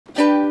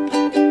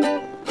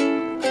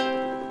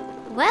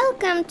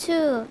Welcome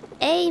to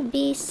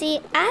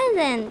ABC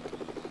Island.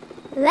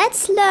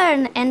 Let's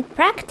learn and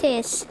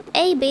practice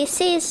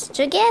ABCs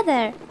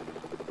together.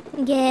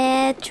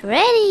 Get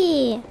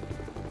ready.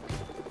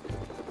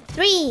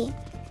 3,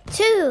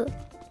 2,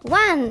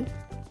 1.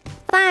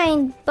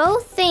 Find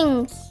both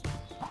things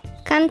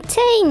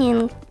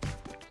containing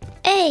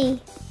A,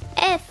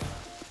 F.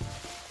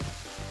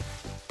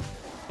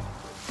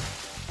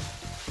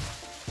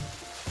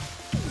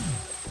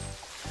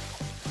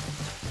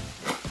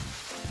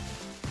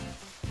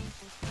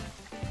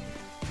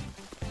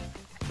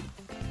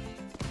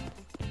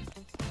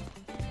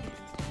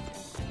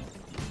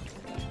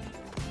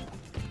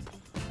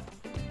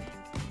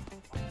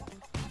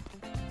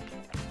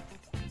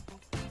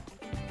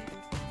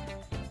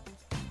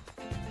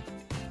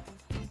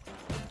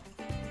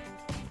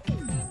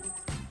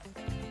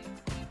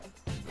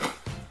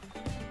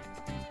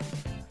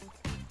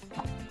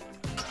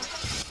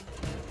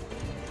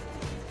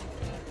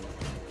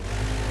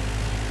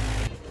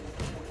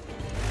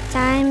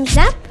 Time's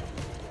up.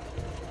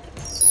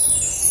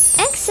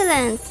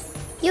 Excellent!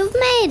 You've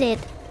made it.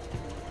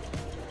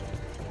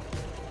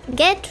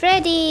 Get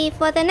ready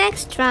for the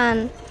next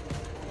run.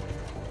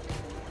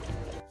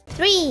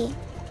 3,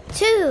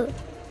 2,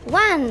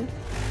 1.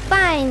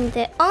 Find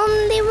the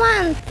only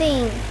one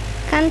thing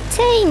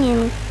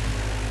containing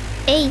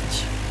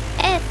H,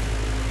 F.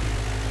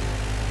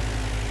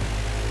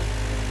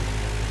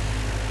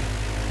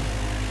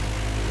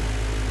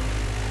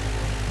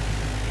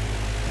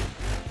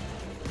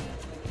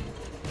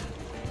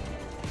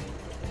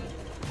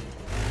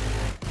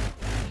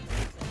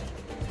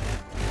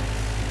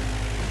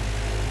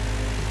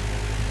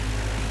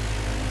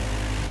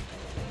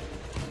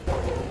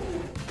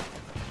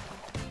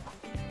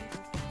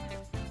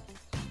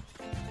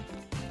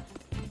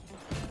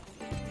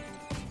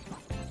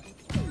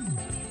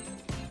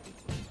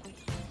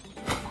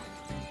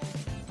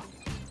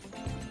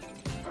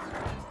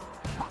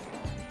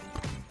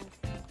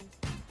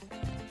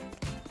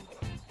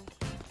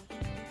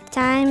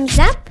 Time's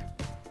up.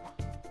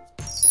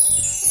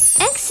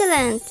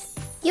 Excellent!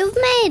 You've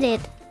made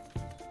it.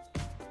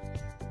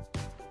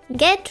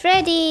 Get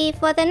ready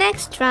for the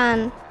next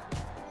run.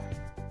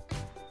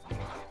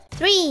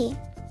 3,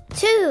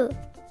 2,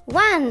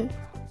 1.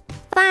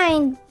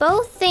 Find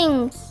both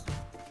things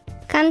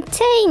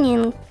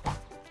containing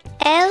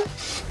L,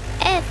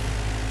 F.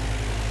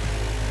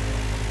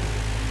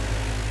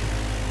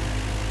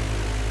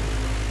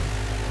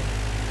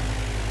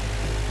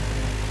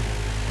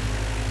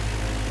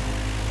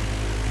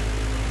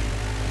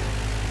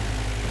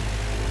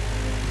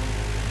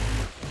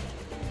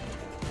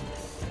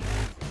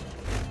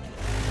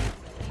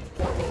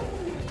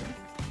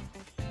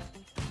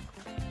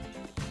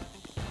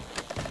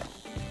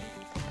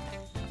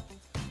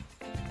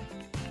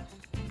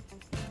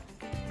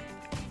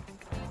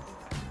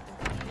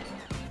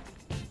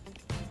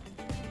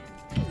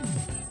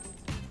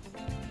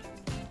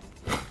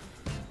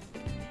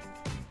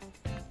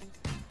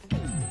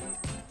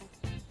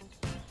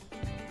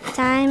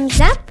 Time's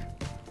up.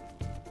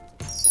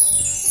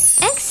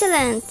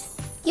 Excellent!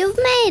 You've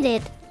made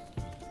it.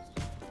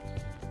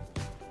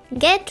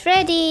 Get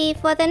ready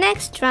for the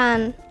next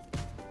run.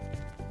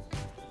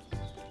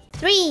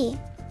 3,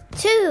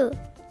 2,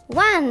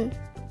 1.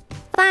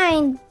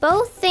 Find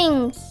both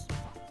things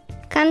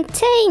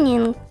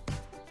containing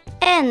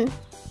N,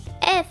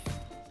 F.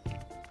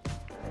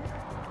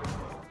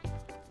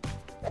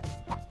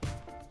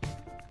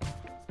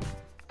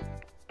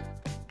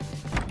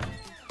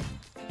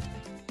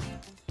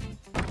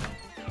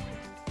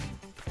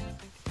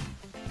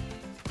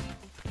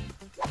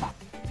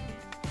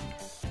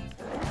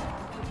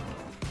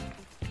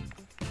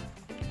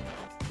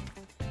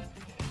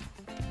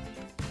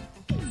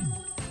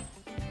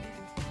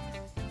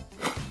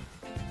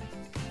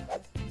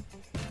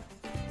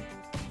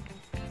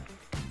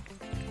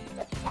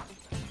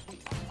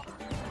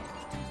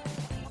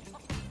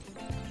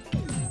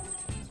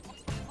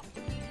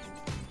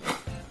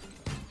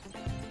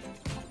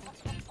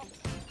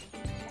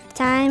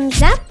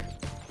 Time's up.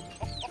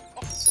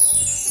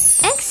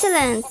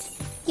 Excellent!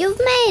 You've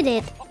made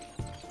it.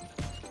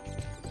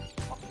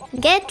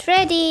 Get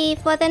ready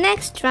for the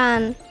next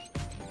run.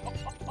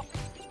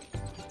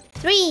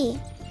 3,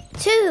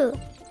 2,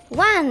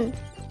 1.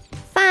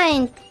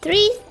 Find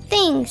 3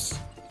 things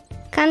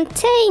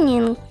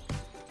containing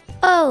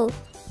O,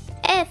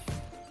 F.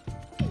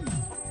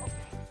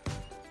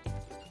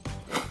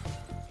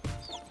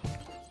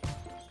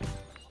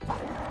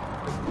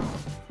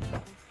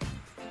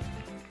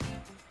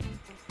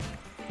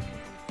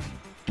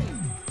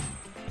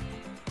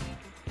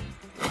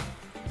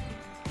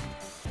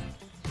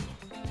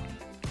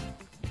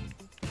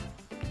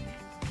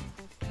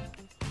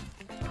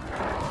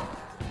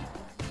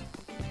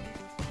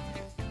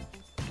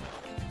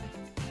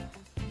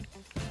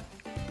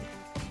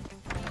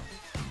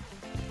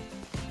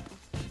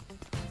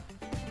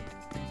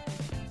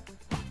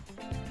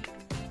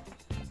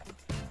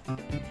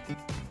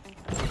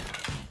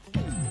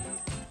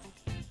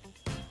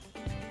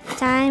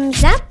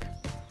 Time's up.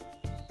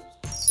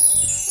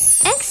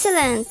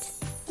 Excellent!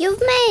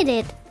 You've made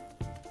it!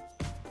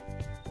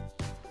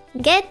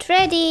 Get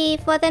ready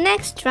for the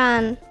next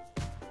run.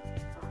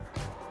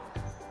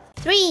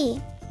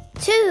 3,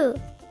 2,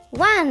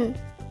 1.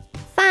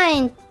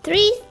 Find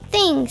 3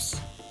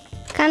 things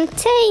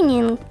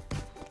containing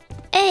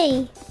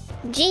A,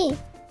 G.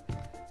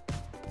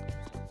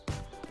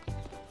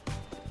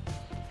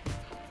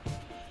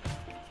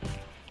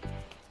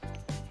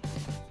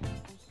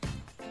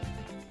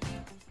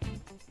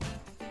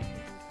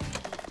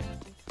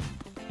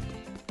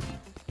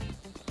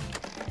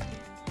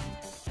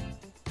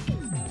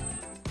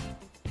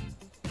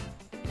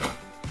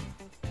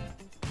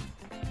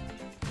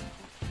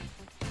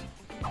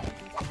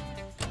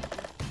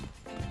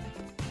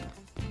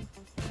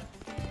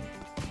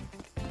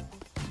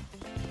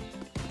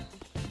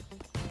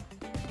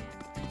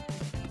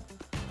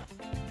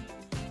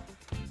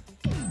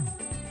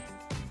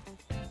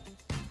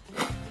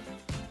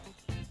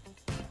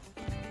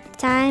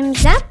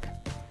 Time's up.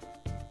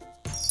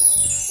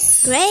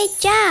 Great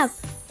job!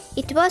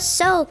 It was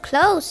so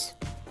close.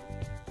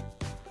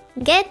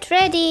 Get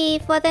ready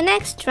for the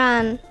next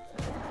run.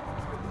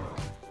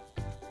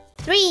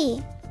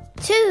 3,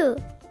 2,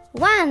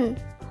 1.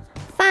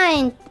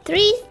 Find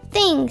 3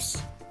 things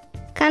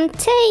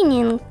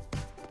containing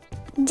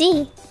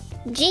D,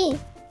 G.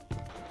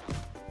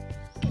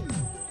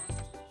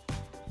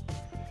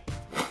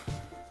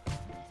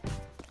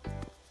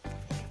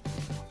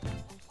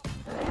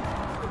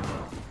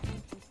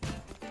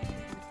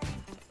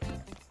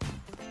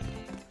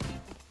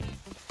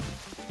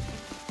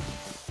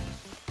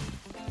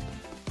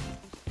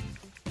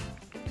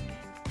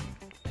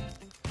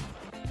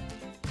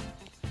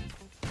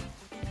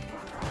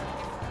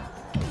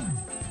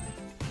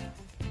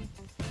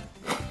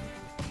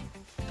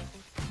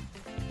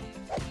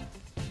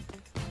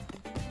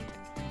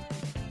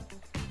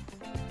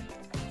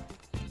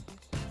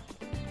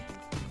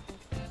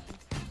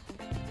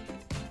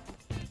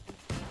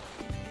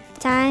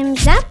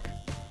 Time's up.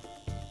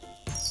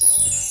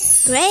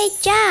 Great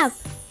job!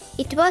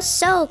 It was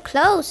so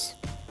close.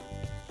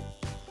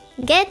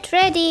 Get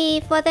ready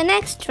for the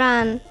next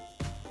run.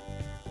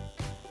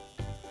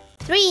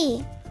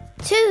 3,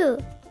 2,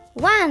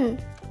 1.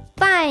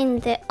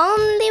 Find the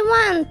only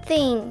one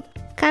thing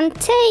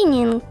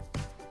containing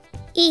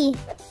E,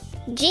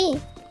 G.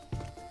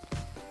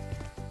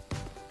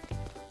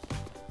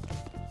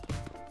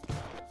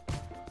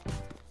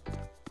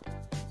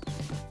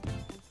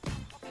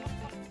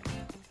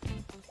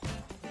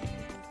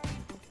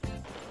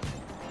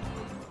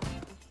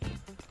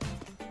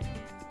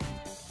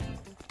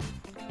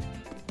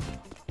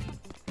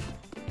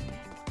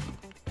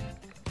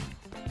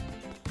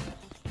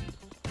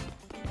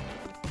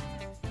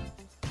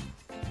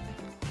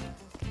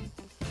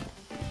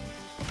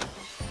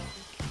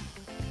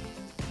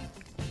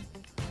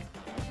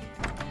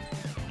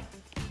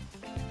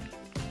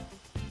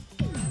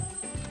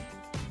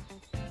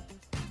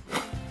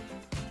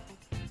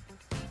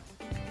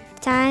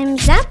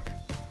 Time's up.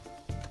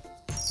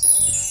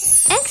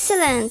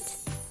 Excellent!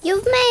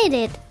 You've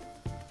made it.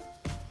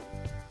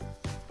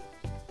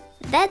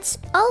 That's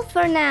all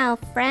for now,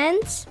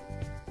 friends.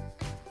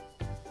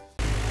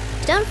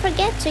 Don't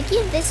forget to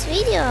give this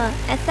video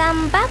a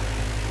thumb up.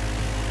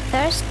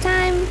 First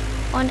time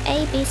on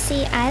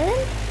ABC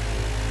Island?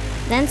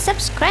 Then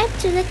subscribe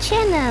to the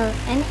channel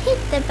and hit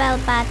the bell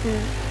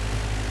button.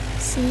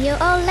 See you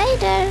all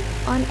later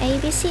on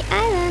ABC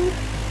Island.